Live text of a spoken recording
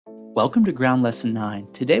Welcome to Ground Lesson 9.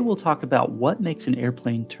 Today we'll talk about what makes an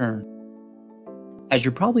airplane turn. As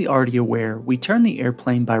you're probably already aware, we turn the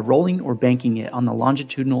airplane by rolling or banking it on the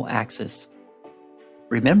longitudinal axis.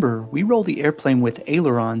 Remember, we roll the airplane with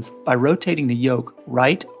ailerons by rotating the yoke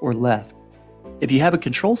right or left. If you have a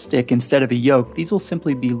control stick instead of a yoke, these will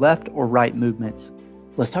simply be left or right movements.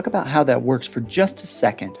 Let's talk about how that works for just a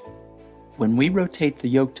second. When we rotate the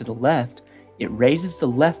yoke to the left, it raises the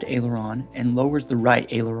left aileron and lowers the right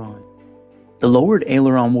aileron. The lowered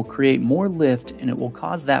aileron will create more lift and it will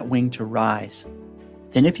cause that wing to rise.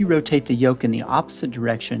 Then if you rotate the yoke in the opposite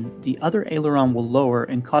direction, the other aileron will lower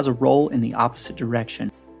and cause a roll in the opposite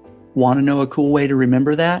direction. Want to know a cool way to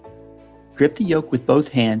remember that? Grip the yoke with both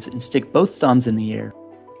hands and stick both thumbs in the air.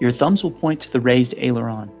 Your thumbs will point to the raised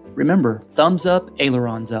aileron. Remember, thumbs up,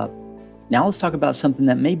 ailerons up. Now let's talk about something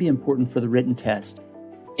that may be important for the written test.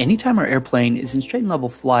 Anytime our airplane is in straight and level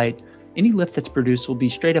flight, any lift that's produced will be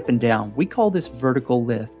straight up and down. We call this vertical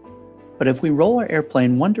lift. But if we roll our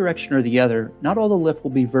airplane one direction or the other, not all the lift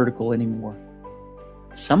will be vertical anymore.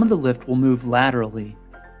 Some of the lift will move laterally.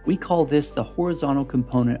 We call this the horizontal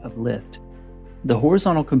component of lift. The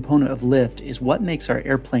horizontal component of lift is what makes our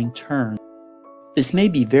airplane turn. This may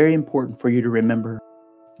be very important for you to remember.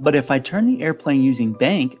 But if I turn the airplane using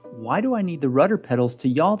bank, why do I need the rudder pedals to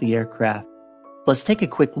yaw the aircraft? Let's take a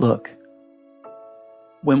quick look.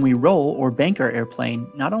 When we roll or bank our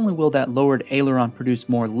airplane, not only will that lowered aileron produce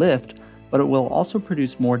more lift, but it will also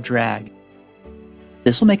produce more drag.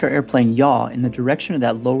 This will make our airplane yaw in the direction of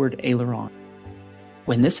that lowered aileron.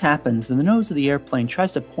 When this happens, the nose of the airplane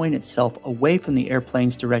tries to point itself away from the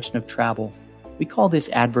airplane's direction of travel. We call this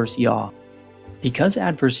adverse yaw. Because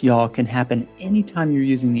adverse yaw can happen anytime you're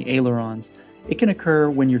using the ailerons, it can occur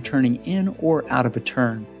when you're turning in or out of a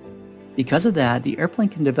turn. Because of that, the airplane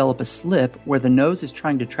can develop a slip where the nose is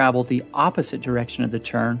trying to travel the opposite direction of the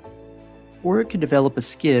turn, or it could develop a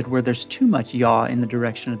skid where there's too much yaw in the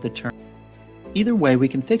direction of the turn. Either way, we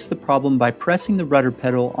can fix the problem by pressing the rudder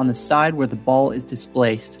pedal on the side where the ball is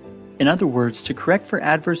displaced. In other words, to correct for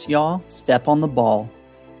adverse yaw, step on the ball.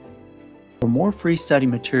 For more free study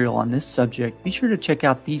material on this subject, be sure to check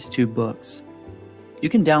out these two books. You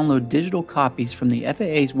can download digital copies from the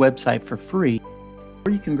FAA's website for free,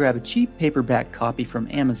 or you can grab a cheap paperback copy from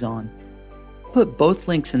Amazon. I'll put both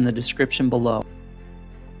links in the description below.